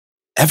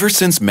Ever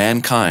since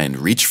mankind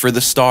reached for the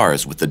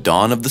stars with the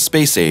dawn of the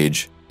space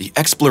age, the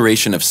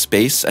exploration of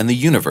space and the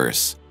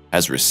universe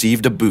has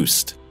received a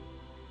boost.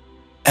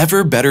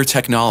 Ever better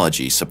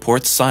technology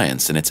supports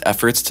science in its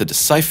efforts to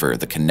decipher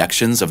the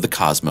connections of the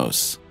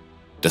cosmos.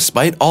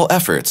 Despite all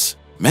efforts,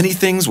 many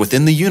things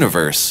within the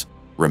universe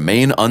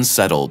remain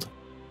unsettled.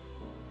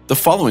 The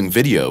following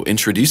video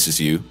introduces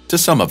you to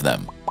some of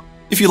them.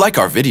 If you like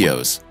our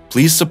videos,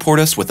 please support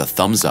us with a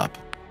thumbs up,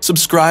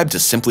 subscribe to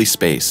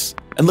SimplySpace,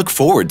 and look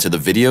forward to the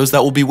videos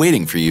that will be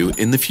waiting for you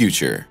in the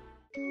future.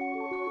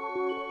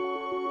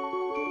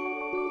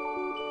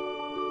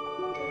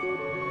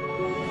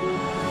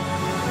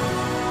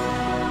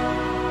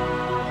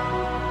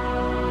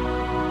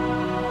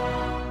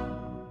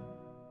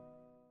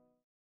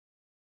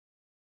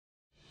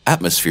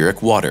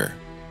 Atmospheric water.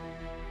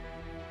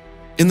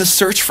 In the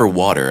search for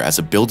water as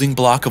a building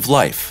block of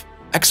life,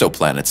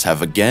 exoplanets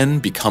have again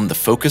become the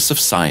focus of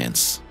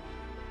science.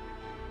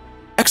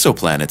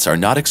 Exoplanets are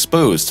not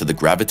exposed to the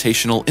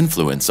gravitational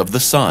influence of the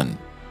Sun,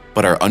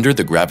 but are under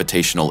the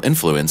gravitational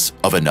influence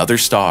of another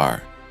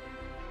star.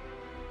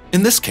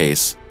 In this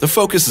case, the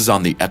focus is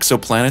on the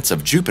exoplanets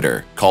of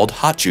Jupiter called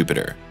hot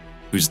Jupiter,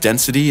 whose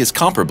density is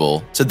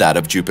comparable to that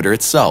of Jupiter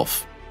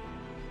itself.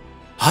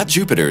 Hot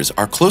Jupiters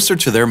are closer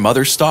to their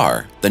mother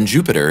star than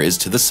Jupiter is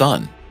to the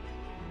Sun.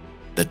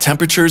 The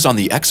temperatures on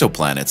the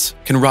exoplanets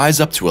can rise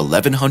up to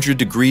 1100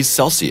 degrees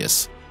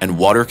Celsius, and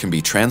water can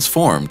be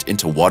transformed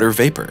into water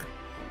vapor.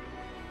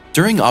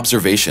 During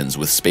observations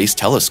with space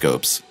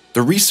telescopes,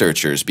 the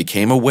researchers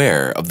became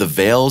aware of the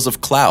veils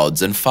of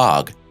clouds and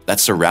fog that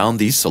surround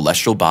these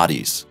celestial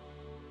bodies.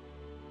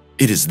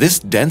 It is this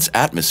dense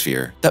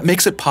atmosphere that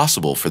makes it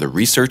possible for the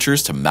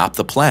researchers to map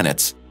the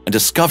planets and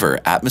discover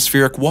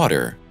atmospheric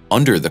water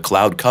under the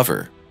cloud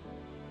cover.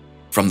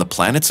 From the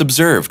planets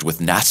observed with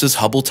NASA's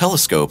Hubble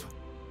telescope,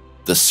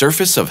 the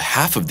surface of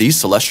half of these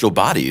celestial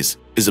bodies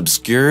is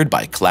obscured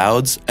by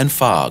clouds and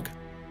fog.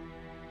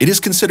 It is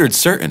considered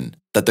certain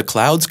that the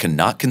clouds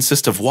cannot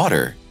consist of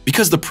water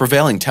because the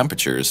prevailing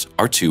temperatures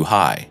are too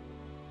high.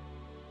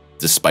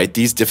 Despite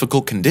these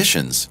difficult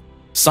conditions,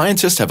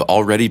 scientists have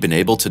already been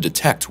able to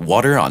detect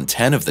water on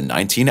 10 of the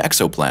 19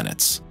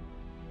 exoplanets.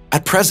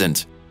 At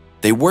present,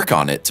 they work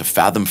on it to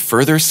fathom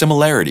further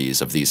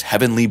similarities of these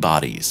heavenly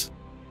bodies.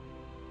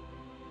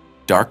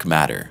 Dark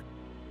matter.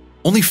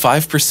 Only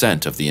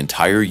 5% of the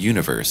entire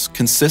universe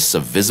consists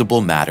of visible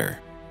matter.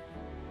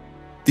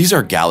 These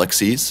are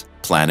galaxies,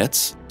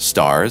 planets,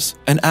 stars,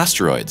 and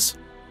asteroids.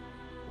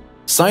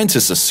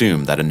 Scientists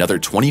assume that another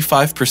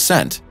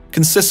 25%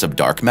 consists of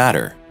dark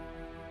matter.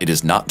 It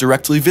is not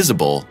directly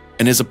visible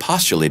and is a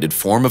postulated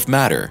form of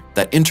matter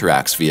that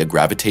interacts via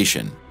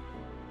gravitation.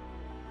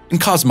 In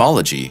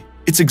cosmology,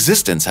 its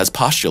existence has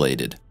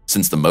postulated,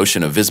 since the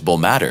motion of visible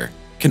matter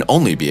can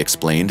only be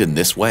explained in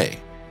this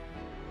way.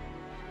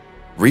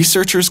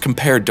 Researchers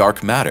compare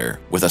dark matter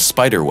with a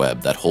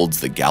spiderweb that holds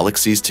the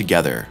galaxies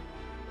together.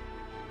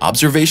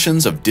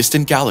 Observations of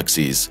distant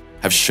galaxies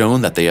have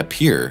shown that they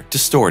appear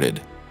distorted.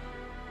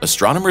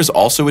 Astronomers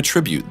also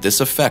attribute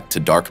this effect to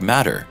dark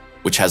matter,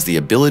 which has the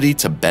ability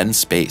to bend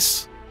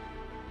space.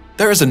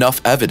 There is enough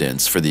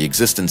evidence for the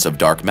existence of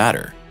dark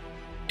matter.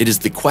 It is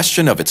the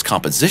question of its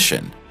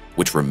composition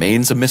which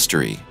remains a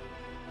mystery.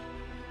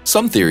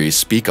 Some theories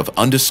speak of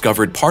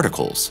undiscovered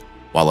particles,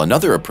 while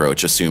another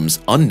approach assumes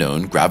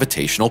unknown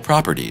gravitational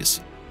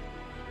properties.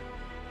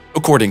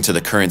 According to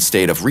the current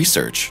state of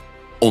research,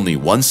 only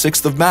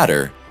 1/6 of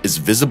matter is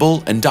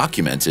visible and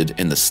documented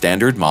in the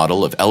standard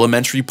model of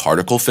elementary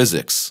particle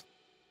physics.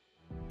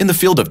 In the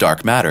field of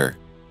dark matter,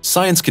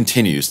 science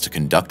continues to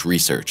conduct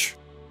research.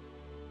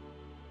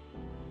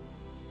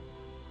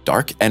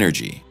 Dark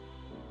energy.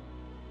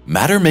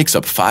 Matter makes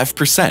up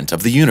 5%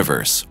 of the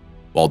universe,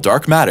 while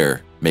dark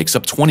matter makes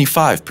up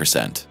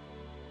 25%.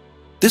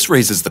 This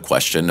raises the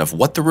question of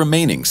what the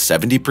remaining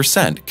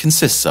 70%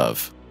 consists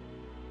of.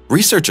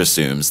 Research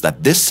assumes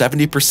that this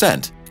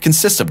 70%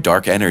 consists of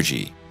dark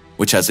energy,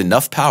 which has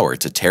enough power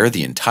to tear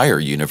the entire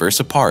universe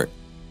apart.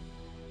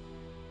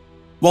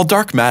 While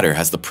dark matter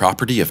has the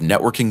property of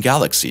networking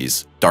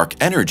galaxies, dark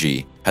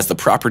energy has the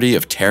property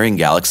of tearing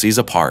galaxies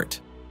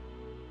apart.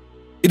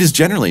 It is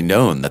generally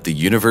known that the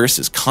universe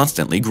is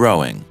constantly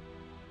growing.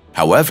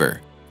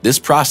 However, this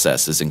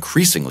process is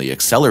increasingly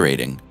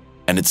accelerating,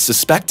 and it's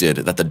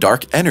suspected that the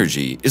dark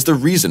energy is the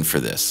reason for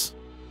this.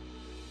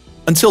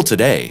 Until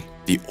today,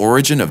 the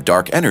origin of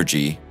dark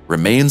energy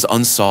remains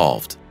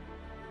unsolved.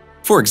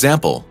 For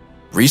example,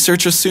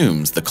 research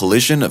assumes the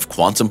collision of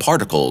quantum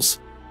particles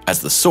as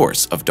the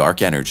source of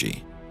dark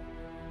energy.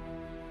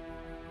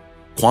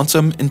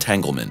 Quantum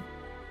entanglement.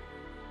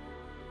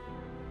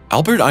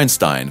 Albert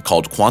Einstein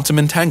called quantum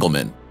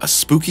entanglement a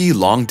spooky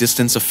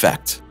long-distance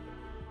effect.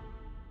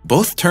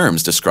 Both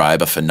terms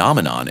describe a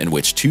phenomenon in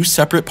which two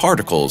separate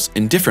particles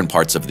in different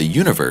parts of the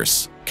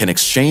universe can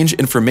exchange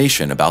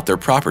information about their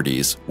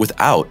properties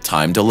without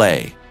time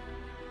delay.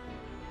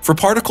 For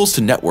particles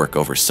to network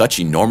over such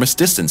enormous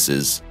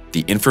distances,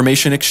 the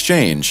information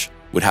exchange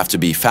would have to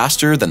be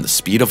faster than the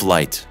speed of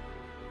light.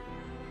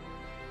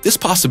 This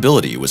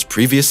possibility was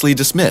previously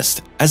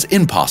dismissed as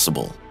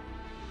impossible.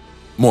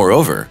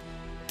 Moreover,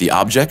 the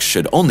objects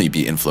should only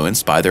be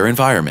influenced by their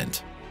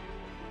environment.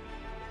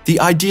 The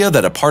idea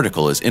that a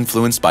particle is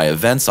influenced by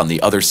events on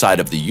the other side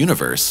of the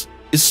universe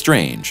is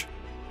strange.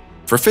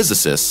 For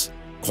physicists,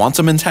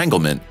 quantum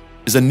entanglement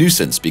is a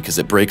nuisance because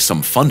it breaks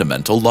some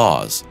fundamental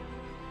laws.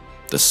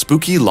 The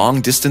spooky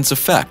long-distance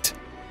effect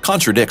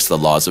contradicts the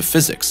laws of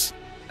physics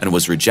and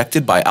was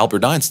rejected by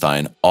Albert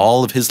Einstein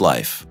all of his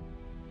life.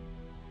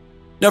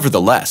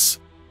 Nevertheless,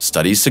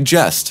 studies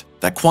suggest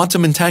that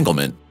quantum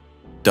entanglement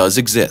does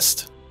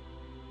exist.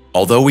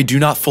 Although we do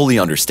not fully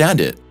understand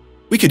it,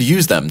 we could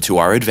use them to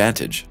our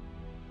advantage.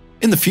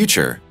 In the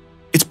future,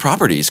 its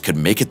properties could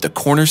make it the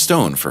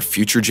cornerstone for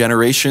future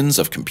generations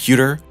of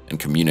computer and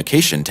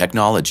communication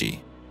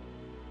technology.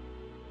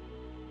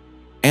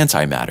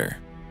 Antimatter.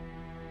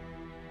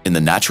 In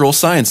the natural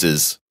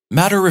sciences,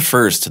 matter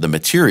refers to the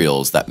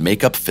materials that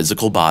make up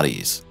physical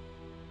bodies.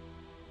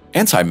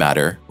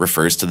 Antimatter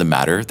refers to the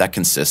matter that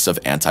consists of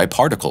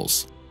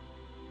antiparticles.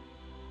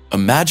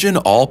 Imagine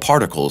all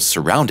particles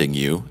surrounding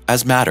you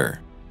as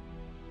matter.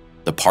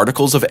 The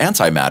particles of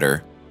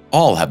antimatter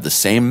all have the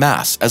same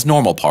mass as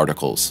normal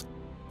particles,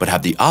 but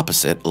have the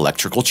opposite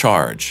electrical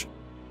charge.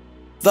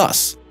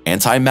 Thus,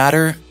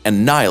 antimatter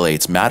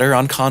annihilates matter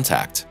on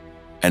contact,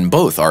 and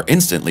both are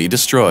instantly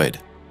destroyed.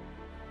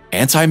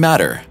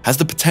 Antimatter has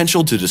the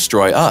potential to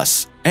destroy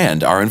us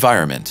and our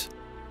environment.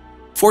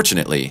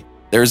 Fortunately,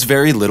 there is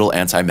very little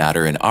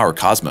antimatter in our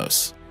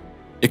cosmos.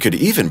 It could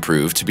even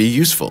prove to be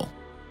useful.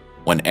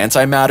 When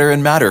antimatter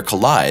and matter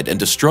collide and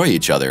destroy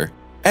each other,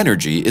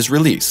 energy is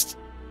released.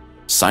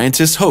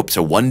 Scientists hope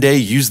to one day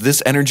use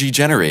this energy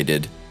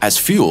generated as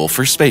fuel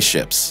for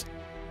spaceships.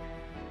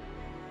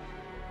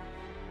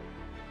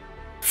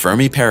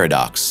 Fermi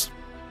paradox.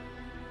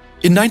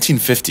 In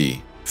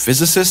 1950,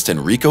 physicist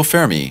Enrico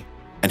Fermi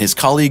and his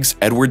colleagues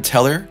Edward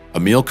Teller,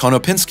 Emil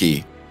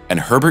Konopinski, and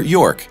Herbert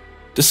York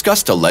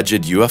discussed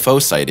alleged UFO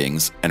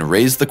sightings and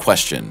raised the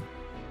question,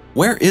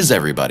 where is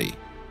everybody?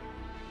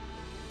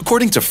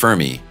 According to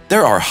Fermi,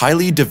 there are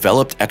highly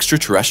developed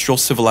extraterrestrial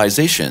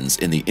civilizations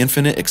in the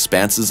infinite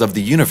expanses of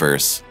the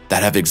universe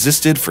that have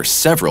existed for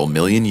several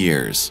million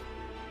years.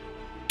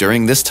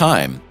 During this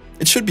time,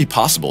 it should be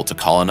possible to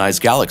colonize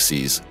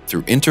galaxies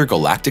through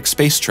intergalactic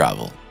space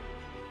travel.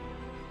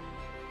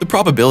 The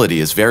probability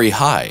is very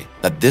high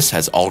that this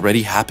has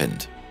already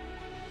happened.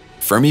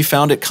 Fermi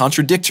found it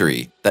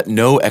contradictory that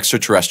no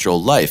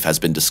extraterrestrial life has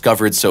been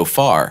discovered so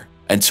far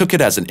and took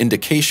it as an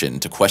indication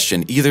to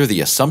question either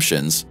the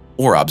assumptions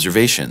or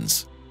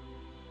observations.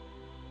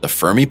 The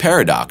Fermi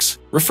paradox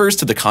refers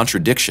to the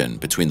contradiction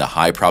between the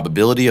high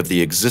probability of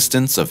the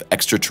existence of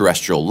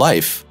extraterrestrial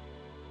life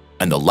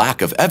and the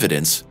lack of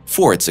evidence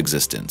for its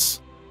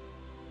existence.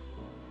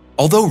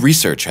 Although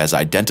research has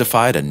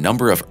identified a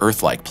number of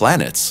Earth-like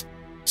planets,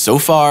 so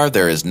far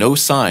there is no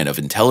sign of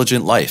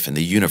intelligent life in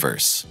the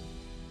universe.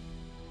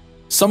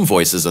 Some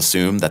voices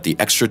assume that the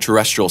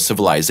extraterrestrial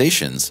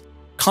civilizations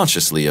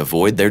consciously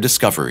avoid their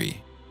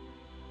discovery.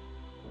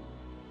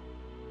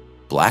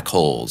 Black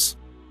holes.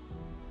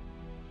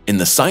 In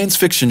the science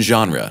fiction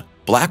genre,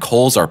 black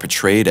holes are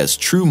portrayed as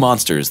true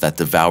monsters that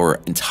devour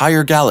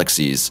entire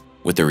galaxies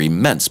with their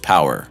immense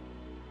power.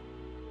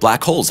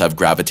 Black holes have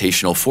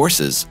gravitational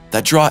forces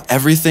that draw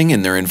everything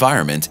in their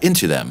environment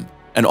into them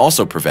and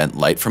also prevent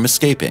light from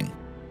escaping.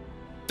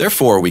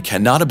 Therefore, we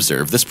cannot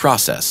observe this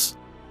process.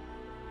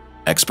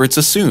 Experts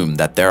assume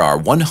that there are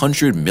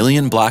 100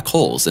 million black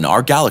holes in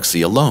our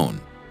galaxy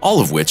alone, all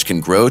of which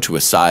can grow to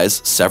a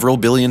size several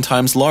billion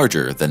times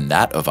larger than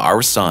that of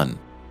our Sun.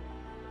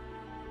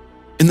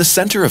 In the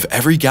center of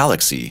every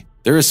galaxy,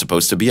 there is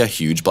supposed to be a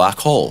huge black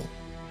hole.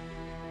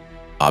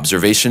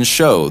 Observations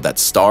show that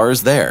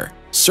stars there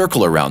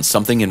circle around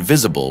something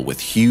invisible with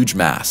huge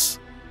mass.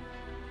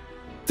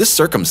 This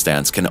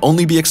circumstance can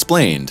only be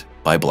explained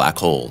by black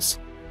holes.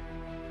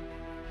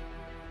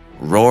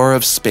 Roar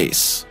of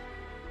space.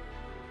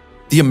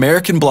 The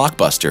American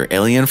blockbuster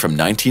Alien from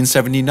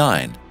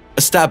 1979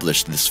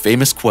 established this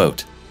famous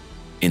quote,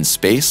 "In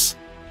space,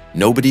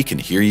 nobody can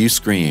hear you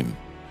scream."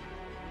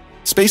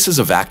 Space is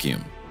a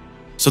vacuum,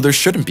 so there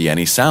shouldn't be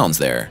any sounds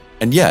there,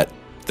 and yet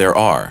there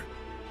are.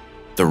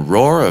 The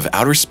roar of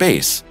outer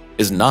space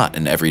is not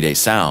an everyday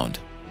sound.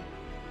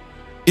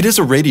 It is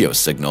a radio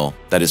signal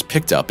that is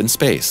picked up in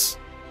space.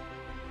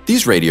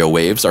 These radio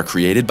waves are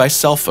created by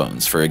cell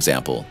phones, for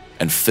example,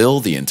 and fill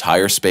the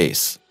entire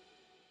space.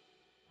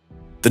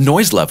 The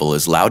noise level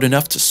is loud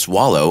enough to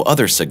swallow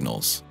other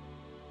signals.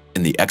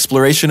 In the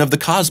exploration of the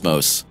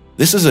cosmos,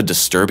 this is a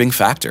disturbing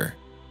factor.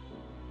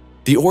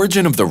 The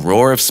origin of the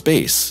roar of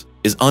space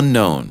is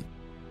unknown.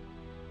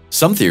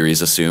 Some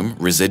theories assume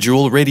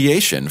residual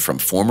radiation from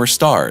former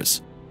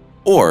stars,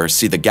 or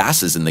see the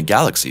gases in the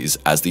galaxies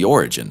as the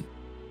origin.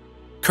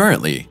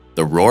 Currently,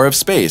 the roar of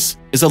space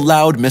is a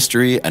loud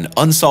mystery and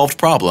unsolved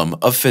problem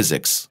of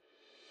physics.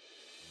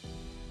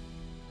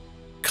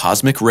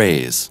 Cosmic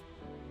rays.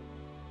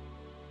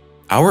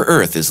 Our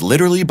Earth is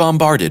literally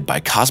bombarded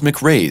by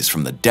cosmic rays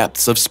from the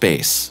depths of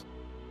space.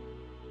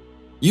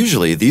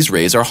 Usually, these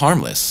rays are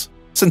harmless,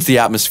 since the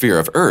atmosphere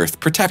of Earth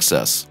protects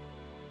us.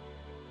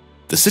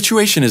 The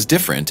situation is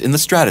different in the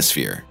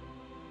stratosphere.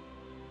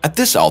 At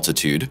this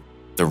altitude,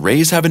 the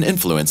rays have an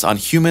influence on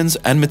humans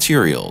and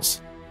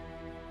materials.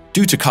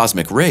 Due to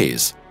cosmic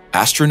rays,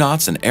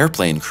 astronauts and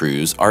airplane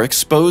crews are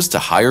exposed to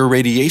higher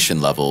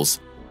radiation levels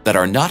that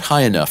are not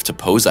high enough to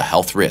pose a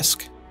health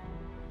risk.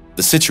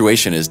 The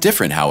situation is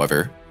different,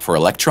 however, for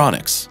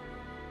electronics.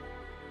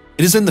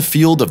 It is in the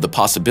field of the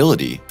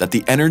possibility that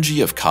the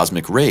energy of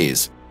cosmic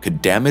rays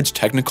could damage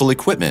technical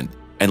equipment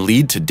and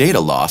lead to data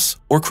loss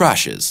or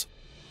crashes.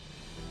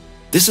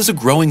 This is a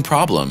growing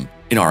problem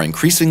in our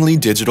increasingly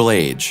digital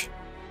age.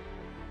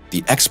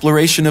 The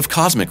exploration of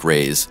cosmic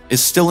rays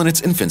is still in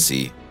its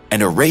infancy,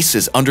 and a race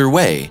is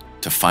underway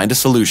to find a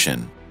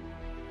solution.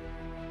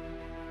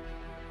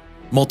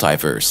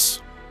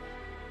 Multiverse.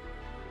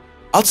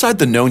 Outside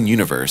the known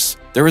universe,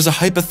 there is a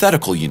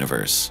hypothetical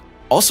universe,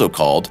 also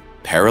called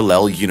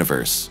parallel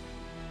universe.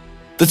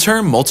 The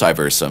term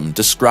multiversum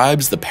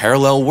describes the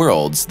parallel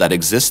worlds that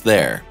exist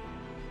there.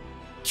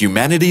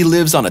 Humanity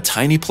lives on a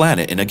tiny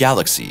planet in a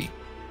galaxy,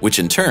 which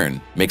in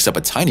turn makes up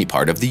a tiny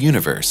part of the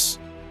universe.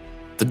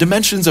 The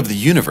dimensions of the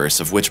universe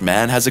of which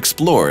man has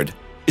explored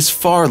is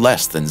far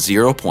less than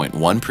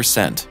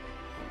 0.1%.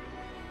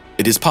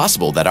 It is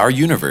possible that our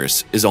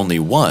universe is only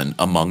one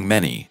among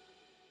many.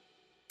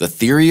 The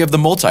theory of the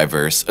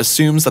multiverse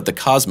assumes that the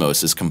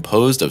cosmos is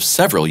composed of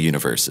several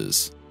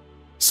universes.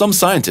 Some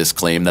scientists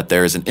claim that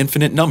there is an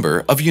infinite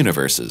number of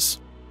universes.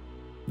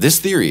 This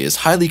theory is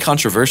highly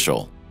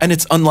controversial, and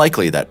it's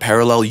unlikely that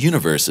parallel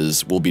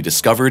universes will be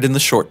discovered in the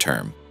short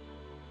term.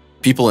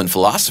 People in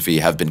philosophy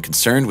have been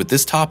concerned with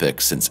this topic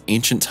since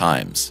ancient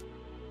times.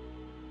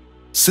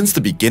 Since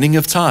the beginning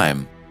of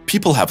time,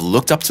 people have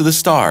looked up to the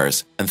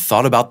stars and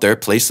thought about their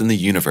place in the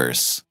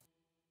universe.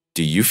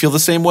 Do you feel the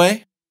same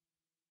way?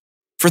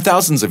 For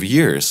thousands of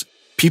years,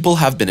 people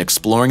have been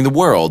exploring the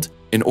world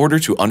in order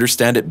to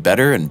understand it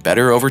better and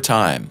better over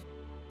time.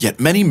 Yet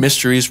many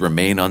mysteries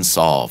remain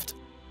unsolved.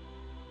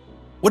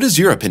 What is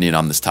your opinion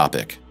on this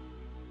topic?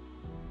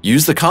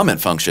 Use the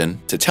comment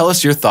function to tell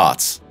us your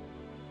thoughts.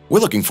 We're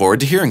looking forward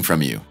to hearing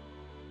from you.